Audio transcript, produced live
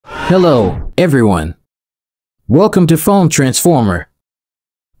Hello, everyone. Welcome to Phone Transformer.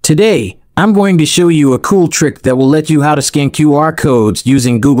 Today, I'm going to show you a cool trick that will let you how to scan QR codes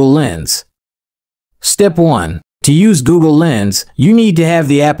using Google Lens. Step 1. To use Google Lens, you need to have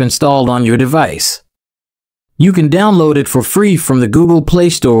the app installed on your device. You can download it for free from the Google Play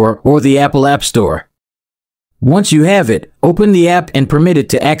Store or the Apple App Store. Once you have it, open the app and permit it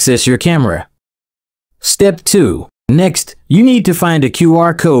to access your camera. Step 2. Next, you need to find a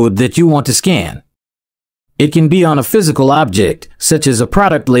QR code that you want to scan. It can be on a physical object, such as a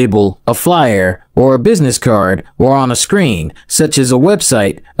product label, a flyer, or a business card, or on a screen, such as a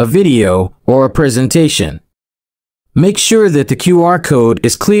website, a video, or a presentation. Make sure that the QR code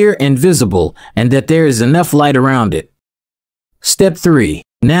is clear and visible, and that there is enough light around it. Step 3.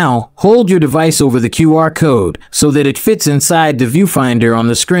 Now, hold your device over the QR code so that it fits inside the viewfinder on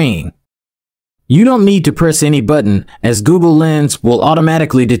the screen. You don't need to press any button, as Google Lens will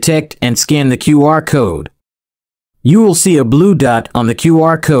automatically detect and scan the QR code. You will see a blue dot on the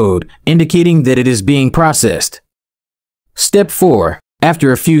QR code, indicating that it is being processed. Step 4.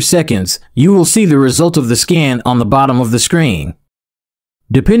 After a few seconds, you will see the result of the scan on the bottom of the screen.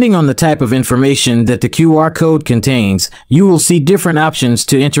 Depending on the type of information that the QR code contains, you will see different options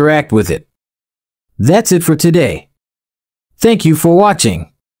to interact with it. That's it for today. Thank you for watching.